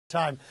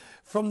time.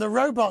 From the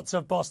robots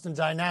of Boston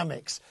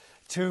Dynamics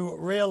to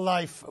real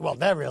life, well,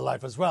 they're real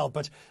life as well,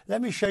 but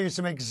let me show you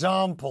some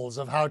examples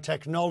of how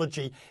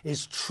technology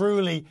is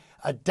truly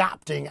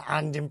adapting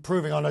and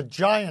improving on a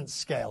giant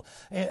scale.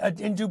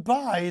 In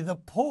Dubai, the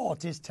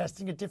port is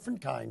testing a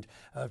different kind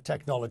of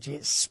technology.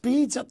 It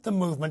speeds up the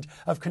movement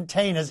of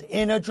containers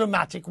in a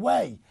dramatic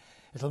way.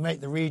 It'll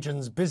make the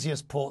region's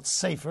busiest ports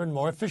safer and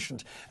more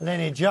efficient.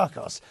 Eleni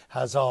Giakos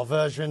has our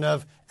version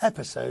of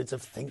episodes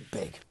of Think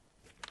Big.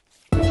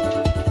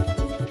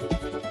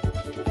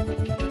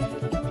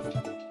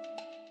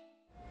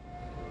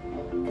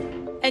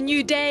 A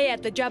new day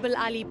at the Jebel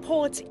Ali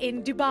port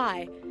in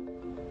Dubai.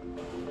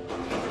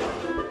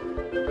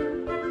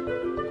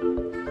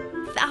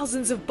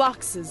 Thousands of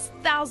boxes,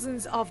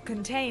 thousands of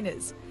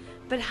containers.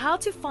 But how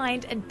to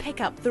find and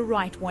pick up the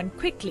right one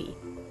quickly?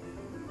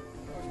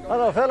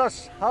 Hello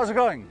fellas, how's it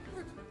going?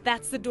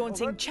 That's the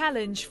daunting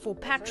challenge for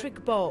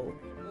Patrick Bowl.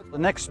 The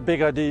next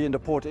big idea in the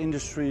port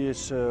industry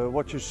is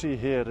what you see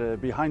here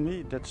behind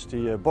me. That's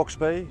the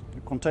BoxBay,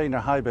 the container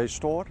high bay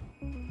store.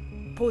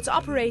 Port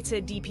operator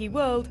DP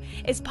World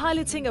is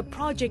piloting a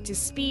project to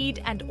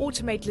speed and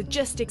automate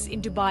logistics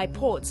in Dubai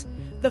ports,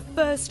 the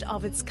first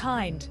of its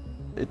kind.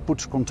 It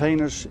puts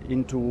containers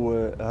into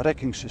a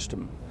racking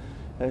system.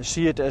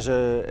 See it as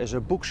a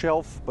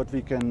bookshelf, but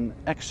we can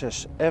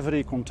access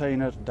every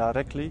container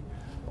directly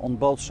on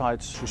both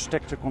sides to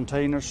stack the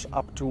containers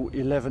up to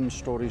 11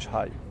 stories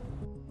high.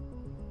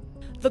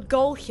 The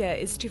goal here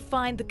is to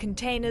find the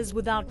containers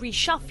without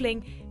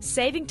reshuffling,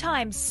 saving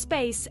time,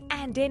 space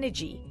and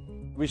energy.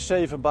 We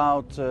save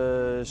about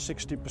 60%,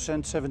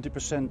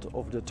 70%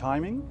 of the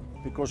timing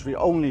because we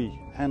only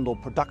handle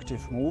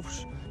productive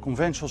moves.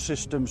 Conventional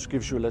systems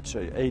gives you, let's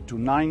say, 8 to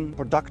 9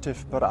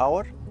 productive per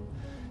hour.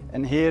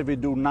 And here we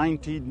do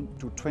 19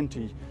 to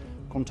 20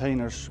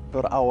 containers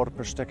per hour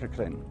per stacker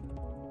crane.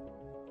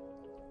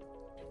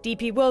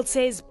 DP World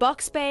says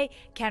BoxBay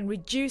can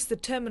reduce the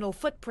terminal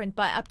footprint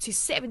by up to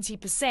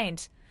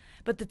 70%.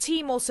 But the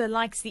team also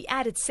likes the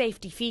added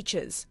safety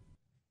features.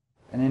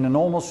 And in a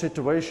normal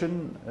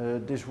situation,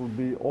 this would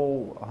be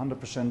all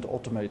 100%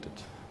 automated.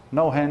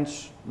 No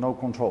hands, no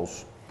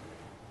controls.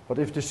 But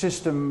if the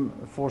system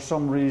for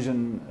some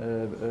reason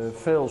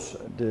fails,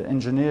 the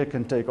engineer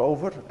can take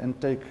over and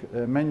take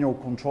manual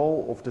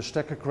control of the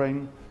stacker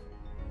crane.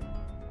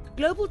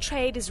 Global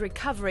trade is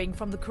recovering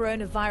from the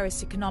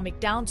coronavirus economic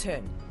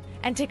downturn.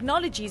 And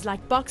technologies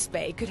like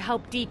BoxBay could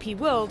help DP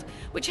World,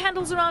 which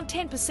handles around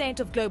 10%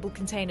 of global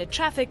container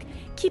traffic,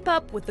 keep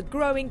up with the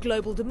growing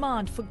global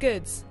demand for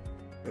goods.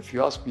 If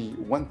you ask me,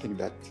 one thing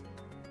that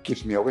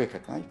keeps me awake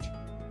at night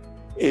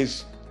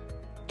is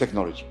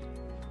technology.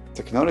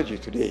 Technology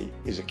today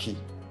is a key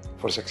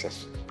for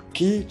success,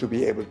 key to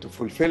be able to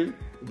fulfill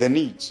the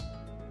needs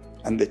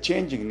and the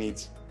changing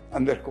needs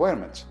and the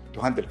requirements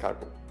to handle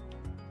cargo.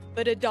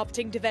 But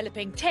adopting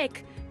developing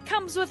tech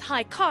comes with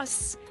high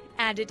costs,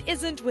 and it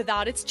isn't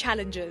without its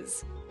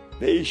challenges.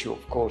 The issue,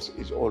 of course,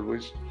 is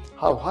always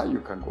how high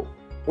you can go.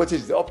 What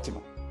is the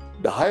optimum?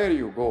 The higher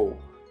you go,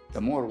 the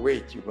more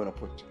weight you're going to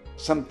put.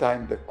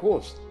 Sometimes the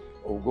cost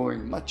of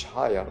going much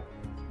higher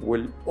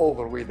will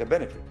outweigh the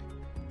benefit.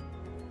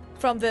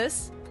 From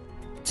this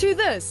to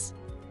this,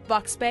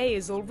 BoxBay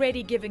is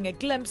already giving a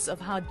glimpse of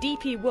how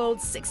DP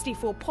World's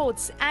 64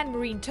 ports and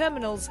marine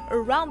terminals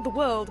around the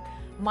world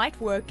might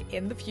work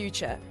in the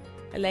future.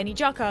 Eleni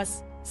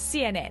Giakos,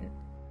 CNN.